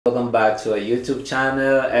Welcome back to our YouTube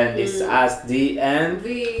channel, and it's us, D and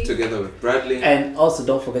V, together with Bradley. And also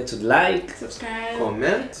don't forget to like, subscribe,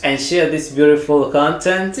 comment, and share this beautiful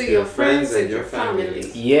content to your friends and your family.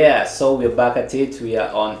 Yeah, so we're back at it. We are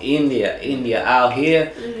on India out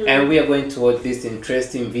here, and we are going to watch these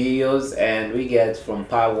interesting videos, and we get from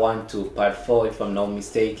part 1 to part 4 if I'm not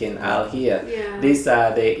mistaken out here. These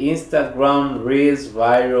are the Instagram Reels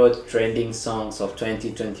viral trending songs of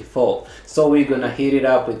 2024. So we're gonna hit it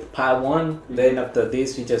up with part 1, then after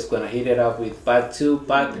this we're just gonna hit it up with part 2,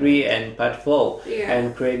 part 3, and part 4.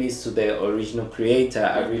 And credits to the original creator.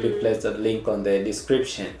 I really placed a link on the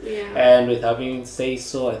description. And with having said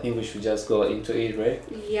so, I think we should just go into it, right?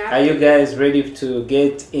 Are you guys ready to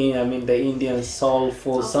get in? I mean, the Indian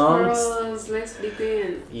soulful songs. Course, let's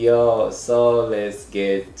begin. Yo, so let's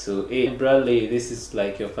get to it. Bradley, this is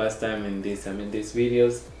like your first time in this. I mean, these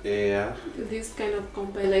videos. Yeah. This kind of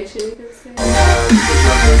compilation, you can say. This is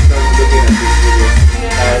my first time looking at these videos.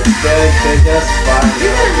 They're just fun.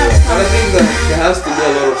 But I think that there has to be a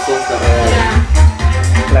lot of songs that are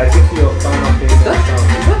like if you're a fan of it, that song.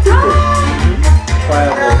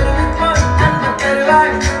 Fireball.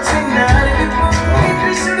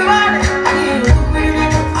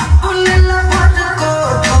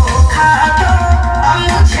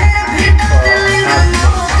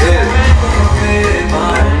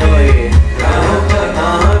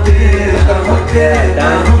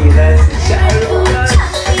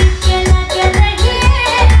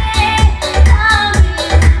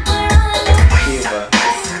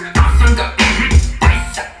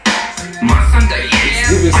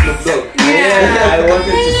 I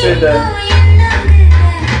wanted to say that.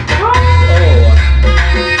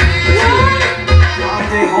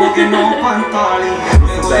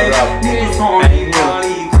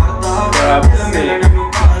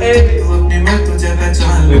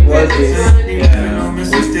 We watched this.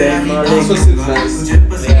 With them, you was it.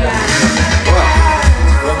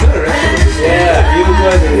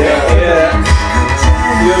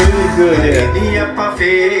 You're really good,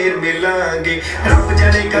 I love the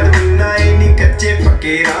beat.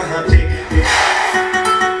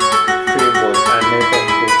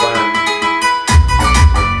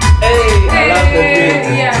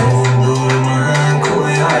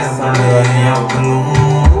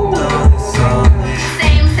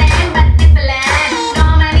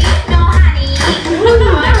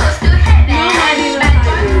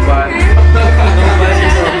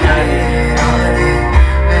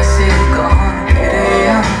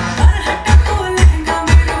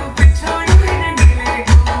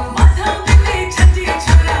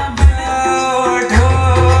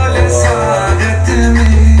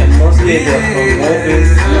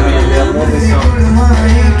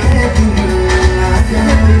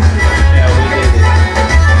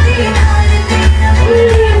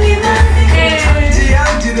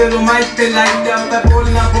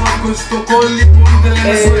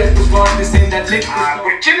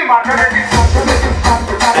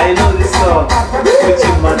 I know this song.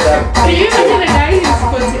 Do you know the guy is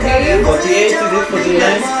 48? 48, is it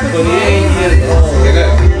 49? 48 years old.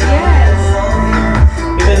 Yes.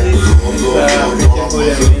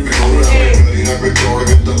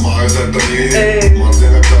 Even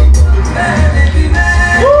this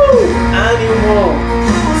Animal.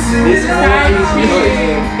 This movie,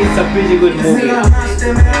 it's a pretty good movie.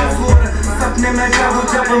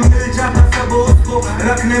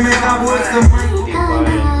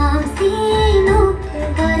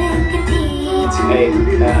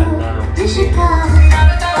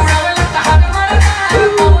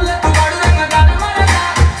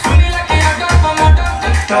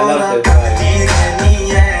 I love that.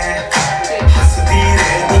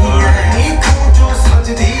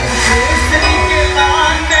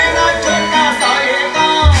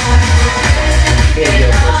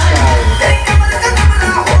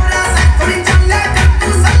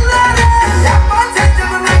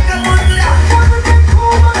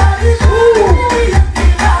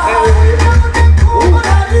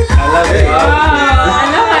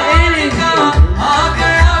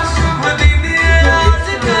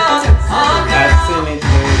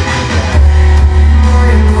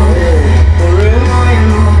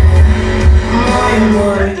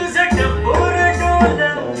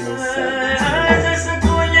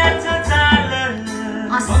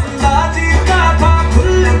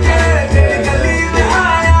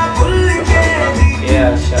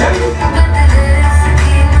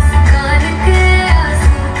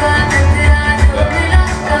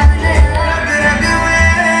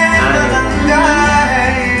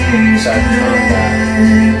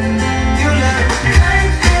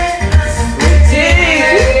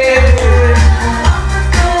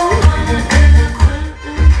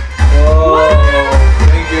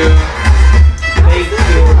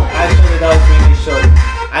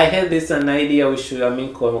 this an idea. We should, I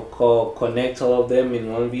mean, connect all of them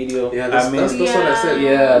in one video. Yeah, that's what I said.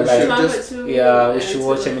 Yeah, we like should just we should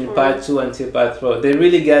watch them in part 2 until part 4. They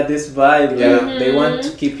really got this vibe. Yeah. They want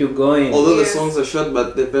to keep you going. Although the songs are short,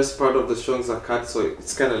 but the best part of the songs are cut, so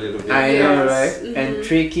it's kind of a little bit. I know, right? And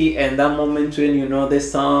tricky, and that moment when you know the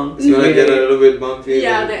song, it's gonna get a little bit bumpy.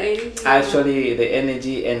 Yeah, the energy. Actually, the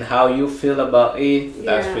energy and how you feel about it,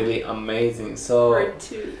 that's really amazing. So Part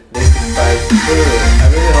 2. this is part 2. I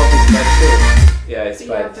really hope it's part 2. Yeah, it's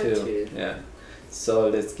part 2. Yeah. So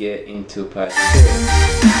let's get into part 2.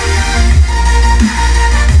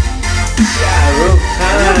 Shahrukh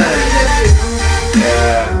Khan.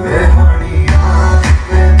 Yeah.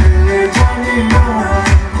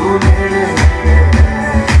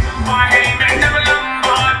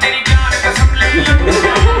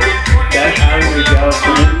 That angry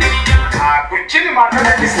girlfriend.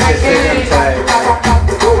 This is the second time.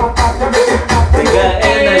 They got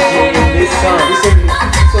energy in this song.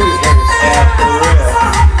 Yeah, for real.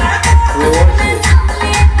 We watch it.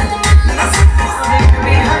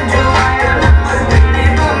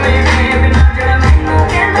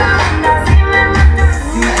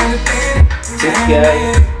 This guy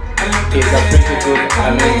is a pretty good, I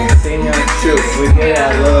mean, singer. Sure. We get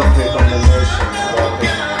a lot of recommendations about him.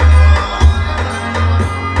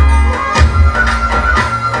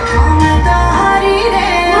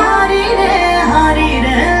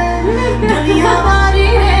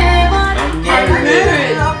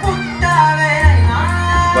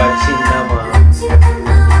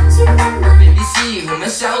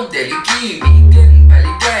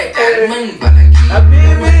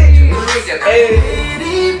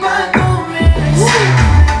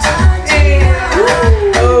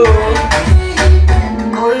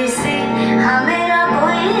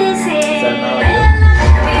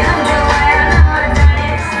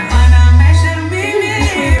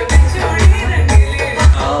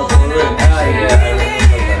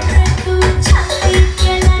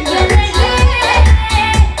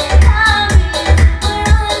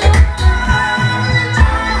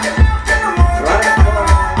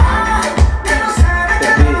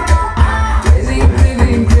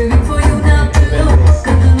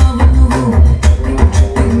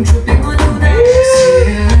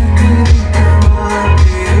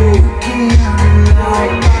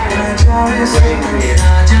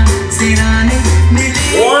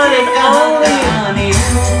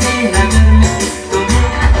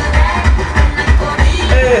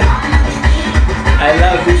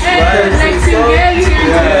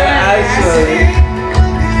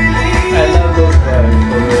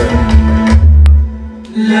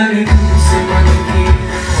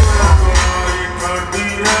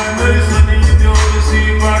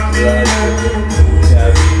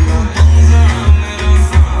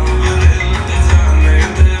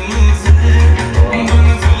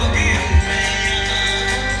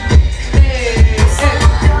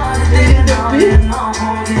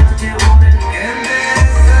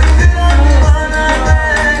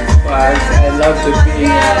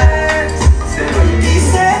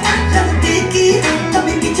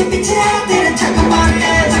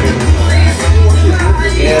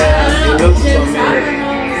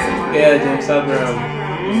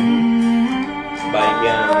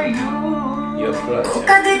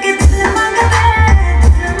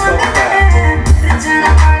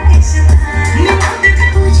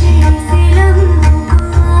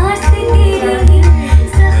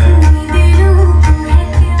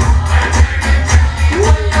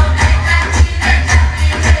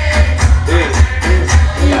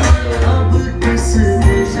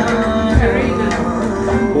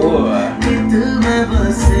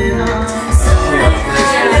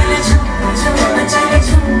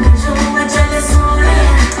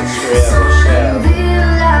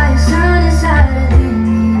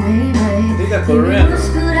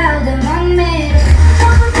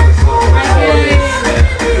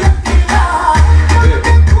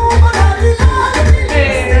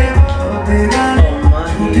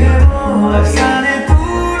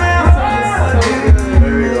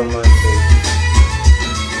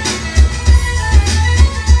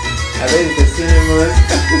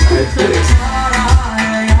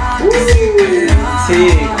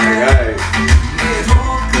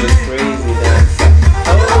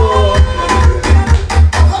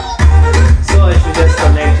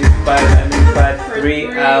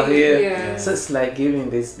 Like giving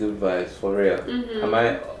this good vibes for real.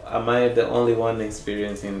 Am I the only one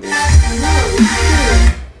experiencing this?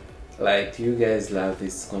 Like, do you guys love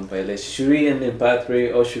this compilation? Should we end in part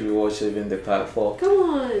 3 or should we watch even the part 4? Come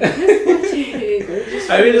on, let's watch it.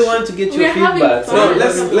 I really want to get your feedback. No,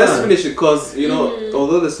 let's finish it because you know,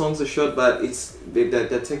 although the songs are short, but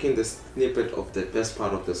they're taking the snippet of the best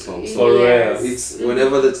part of the song. So for real, it's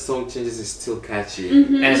whenever the song changes, it's still catchy.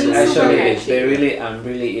 And so actually, I'm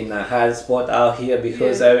really in a hard spot out here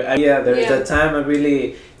because there is a time I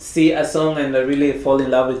really see a song and I really fall in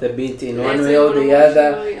love with the beat in one way or the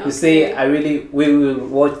other. You say we will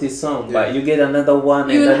watch this song, but you get another one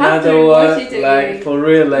and another one, like for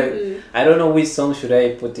real, like. I don't know which song should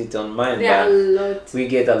I put it on mine, but we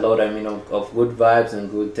get a lot, I mean, of good vibes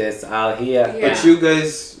and good taste out here. But you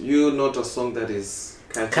guys, you note a song that is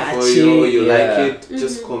catchy for you, you like it,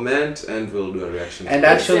 just comment and we'll do a reaction. And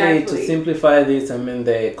actually, to simplify this, I mean,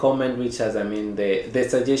 the comment which has, I mean, the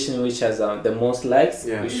suggestion which has the most likes,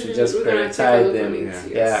 we should just prioritize them.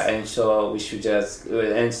 And so we should just,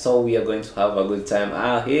 and so we are going to have a good time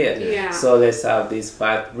out here. So let's have this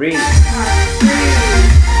part 3.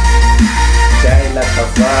 Jaila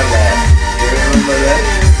Kavala, you remember that?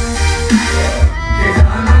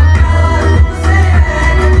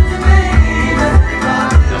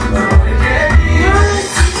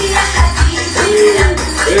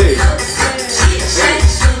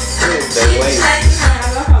 The way.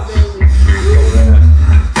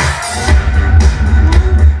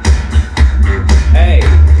 Hey,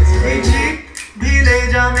 it's crazy.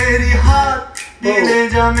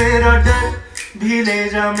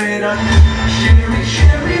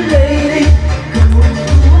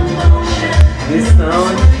 This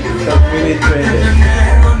sound is really trendy.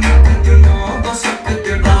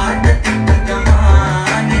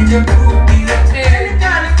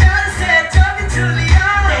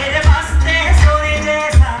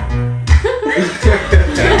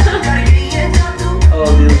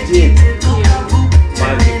 Oh, legit.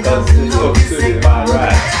 Magical studio.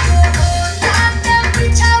 Alright.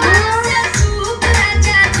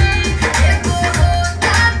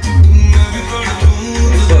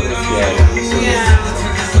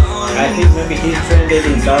 I think maybe he trended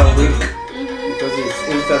in that week because his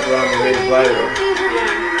Instagram went viral.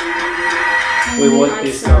 We watched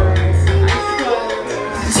this song.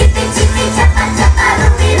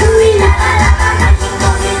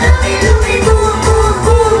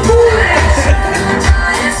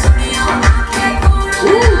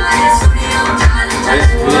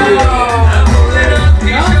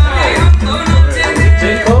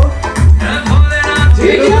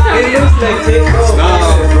 It looks like J-Cole. No,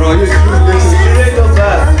 bro, you should really go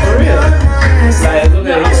back, for real. Like, look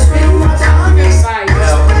at it.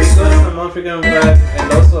 Yeah, we got some African vibe and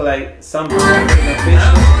also like some African fish.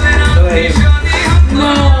 Look at him. No.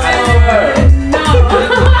 I swear. No.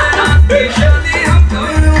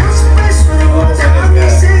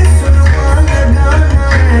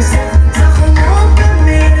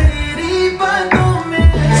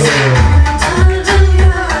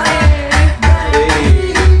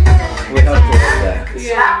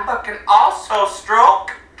 Also stroke.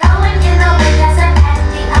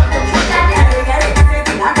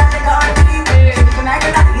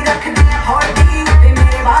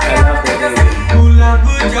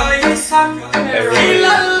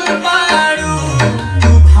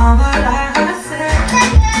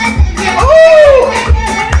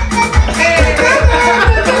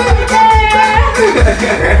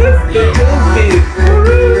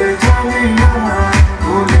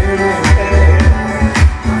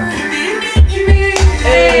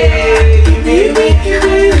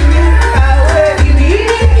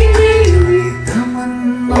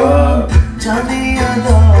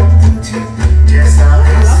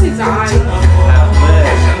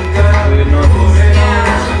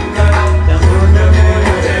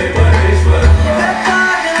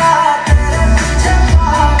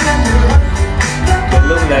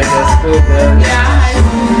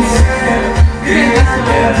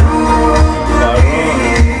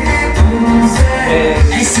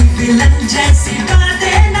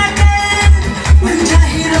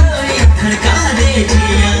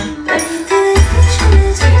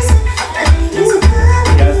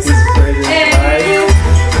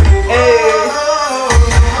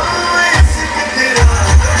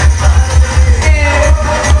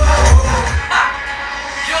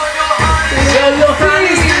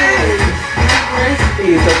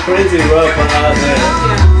 Crazy rapper out there.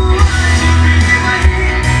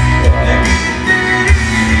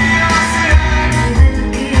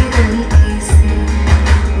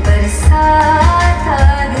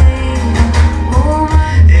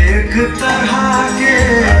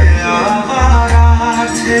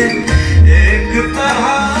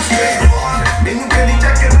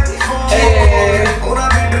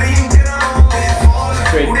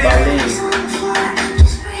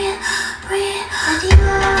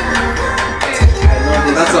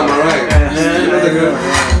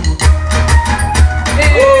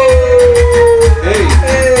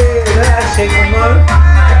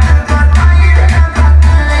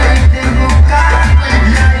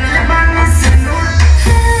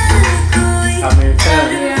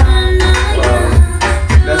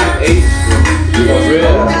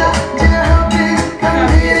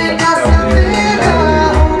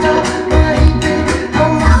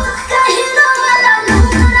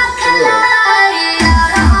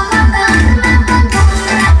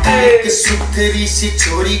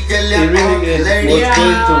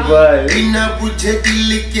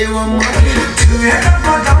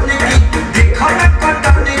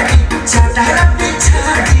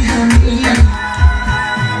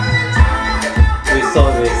 saw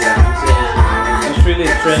this. It's really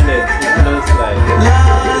trended. It looks like.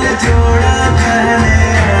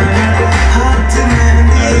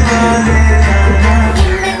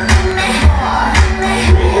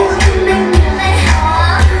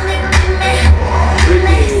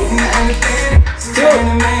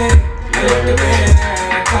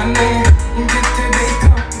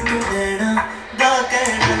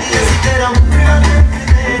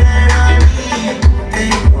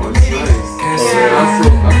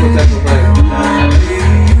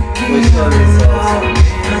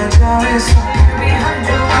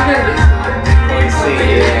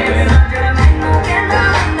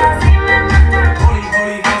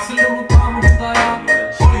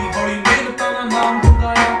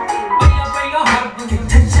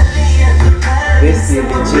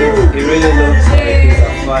 It really looks like he's a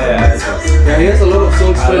fire artist. Yeah, he has a lot of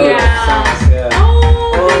songs. I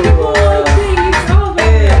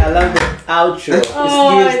love the outro. It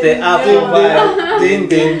gives the Afro vibe. Ding,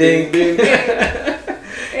 ding, ding, ding.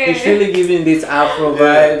 It's really giving this Afro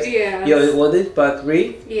vibes. Yeah. Yo, was it part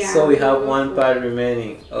 3? Yeah. So we have one part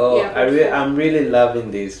remaining. Oh, Yeah, I'm really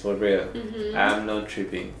loving this for real. I'm not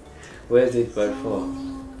tripping. Where's it part 4?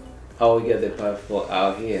 Oh, we got the part 4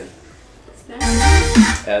 out here.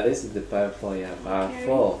 This is the part 4, yeah, part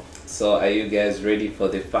 4. So are you guys ready for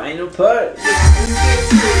the final part?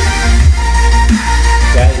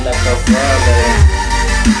 Guys, like a brother.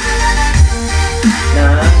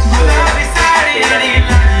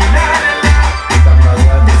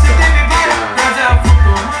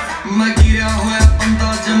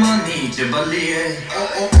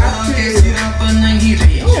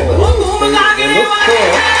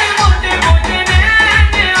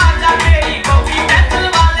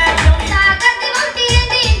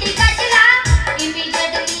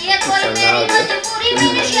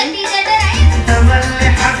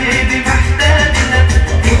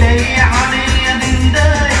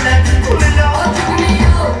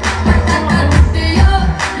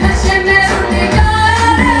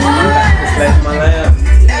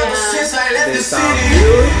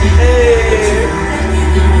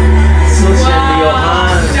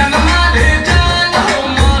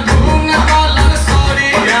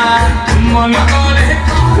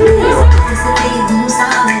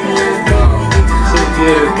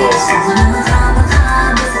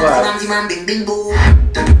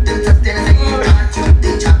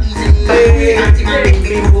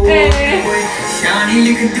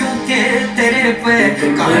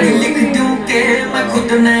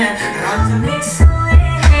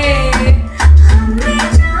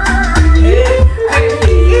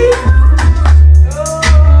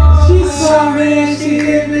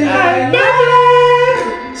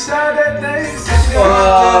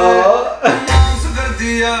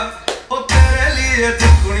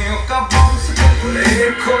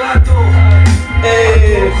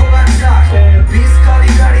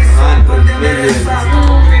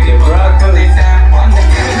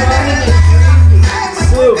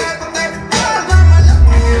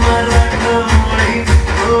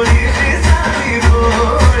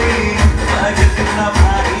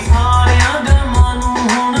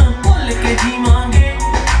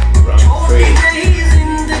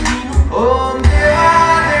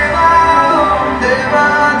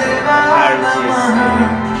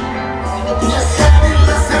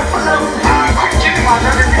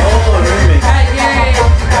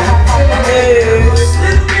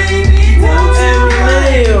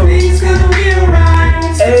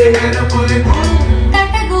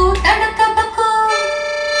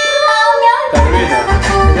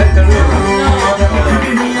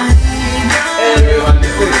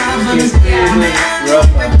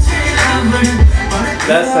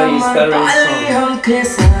 That's how you start a song.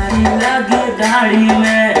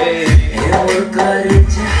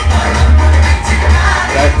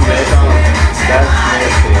 That's messy. That's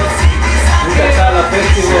messy. Look at Color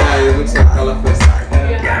Festival. Yeah, it looks like Color Festival.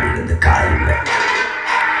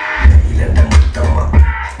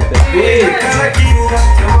 The beat.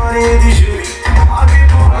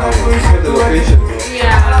 Wow, look at the location, bro.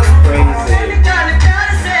 Yeah. Crazy.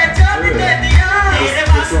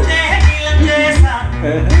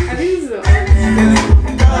 I think so.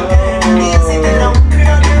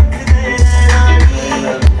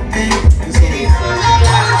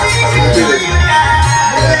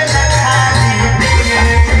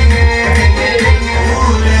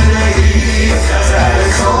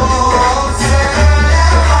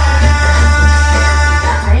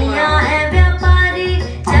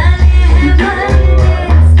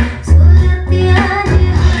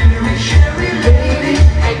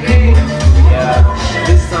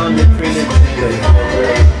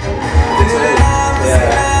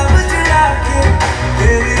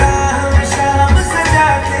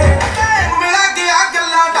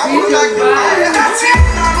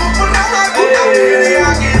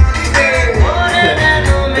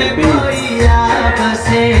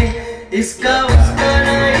 इसका उसका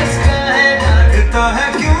ना इसका है लगता है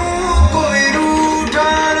क्यों कोई रूठा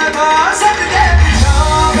न था सकते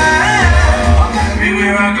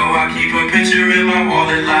everywhere I go I keep a picture in my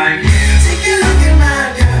wallet like yeah. Take a look at my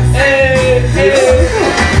girl.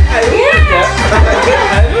 I hear that.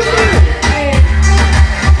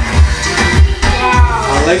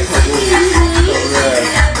 I like her voice.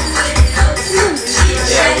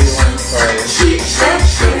 Yeah, we want to try it.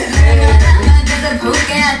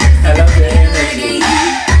 I love the energy.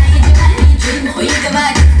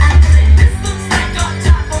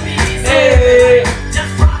 Hey!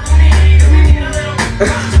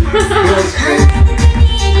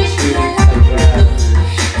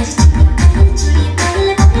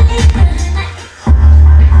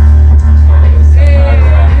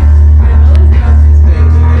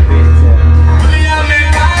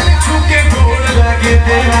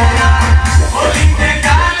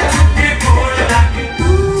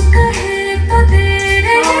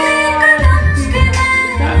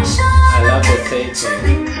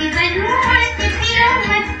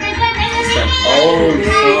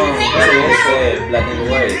 Black and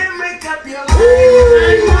white.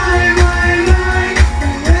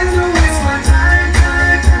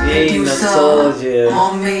 Being a soldier,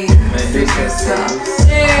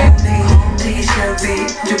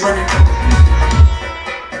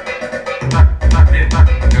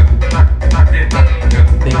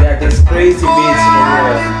 they got this crazy beats in the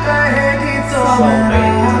world. So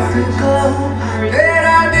amazing.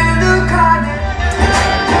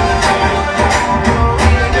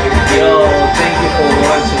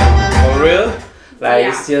 Like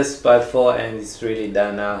it's just part 4 and it's really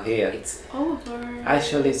done out here. It's over.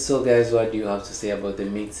 Actually, so guys, what do you have to say about the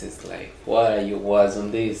mixes? Like, what are your words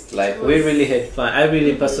on this? Like, we really had fun. I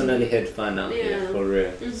really personally had fun out here, for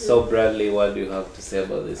real. So Bradley, what do you have to say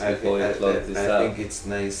about this before we close this out? I think it's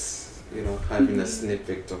nice, you know, having a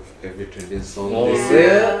snippet of every trending song. Oh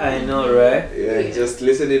yeah, I know, right? Yeah, just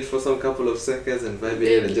listen it for some couple of seconds and vibe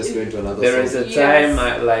it and just go into another There song. is a time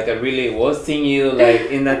I really wasting you,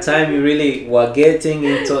 like in that time you really were getting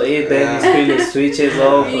into it, then it really switches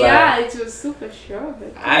off. Yeah, like, it was super short.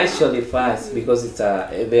 But actually fast because it's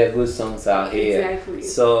they are good songs out here. Exactly.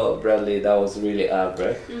 So Bradley, that was really up,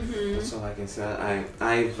 right? That's all I can say. I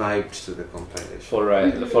vibed to the compilation. For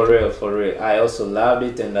real. I also loved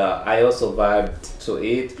it and I also vibed to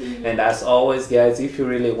it. And as always, guys, if you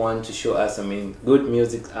really want to show us, good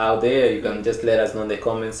music out there, you can just let us know in the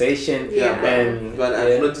comment section. Yeah. But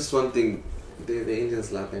I've noticed one thing: the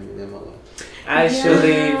Indians love Eminem a lot.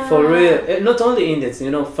 Actually, for real, not only Indians,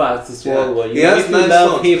 facts, it's worldwide. He has if you nice love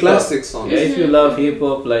songs, hip-hop, classic songs. if you love hip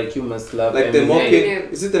hop, like you must love Like the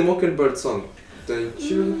Eminem. is it the Mockingbird song? Don't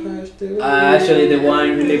you have to actually, the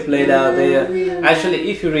one really played out there. Actually,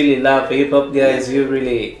 if you really love hip hop, guys, you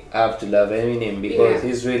really have to love Eminem because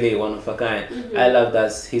he's really one of a kind. I love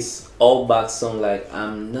that his all back song, like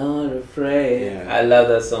I'm not afraid. I love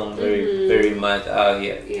that song very much out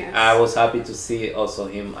here. I was happy to see also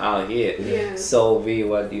him out here. So V,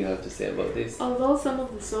 what do you have to say about this? Although some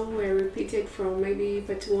of the songs were repeated from maybe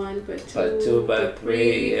part 1, part 2, part 2, part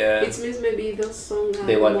 3, it means maybe those songs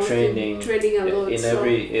they were trending a lot in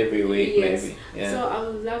every week maybe. So I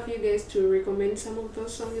would love you guys to recommend some of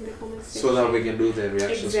those songs in the comment section so that we can do the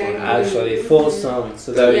reactions for them. Actually, full songs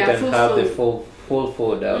so that we can have the full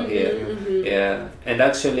food out here. And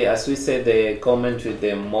actually, as we said, they comment with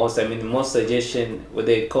the most, most suggestion,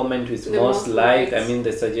 they comment with the most likes.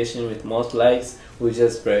 The suggestion with most likes, we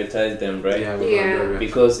just prioritize them, right?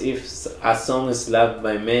 Because if a song is loved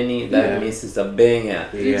by many, that means it's a banger.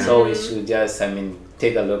 So we should just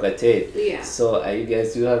take a look at it. So you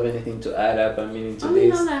guys, do you have anything to add up into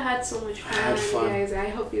this? I had so much fun, guys. I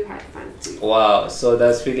hope you had fun too. Wow, so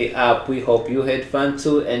that's really up. We hope you had fun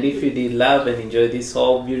too, and if you did love and enjoy this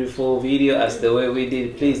whole beautiful video as the way we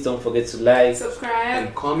did, please don't forget to like, subscribe,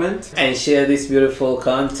 and comment, and share this beautiful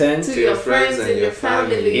content to your friends and your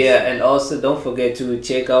family. And also don't forget to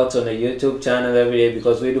check out on the YouTube channel every day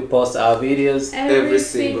because we do post our videos every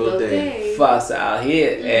single day. Fast out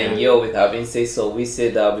here. And with having said so, we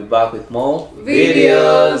said I'll be back with more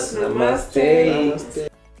videos. Namaste.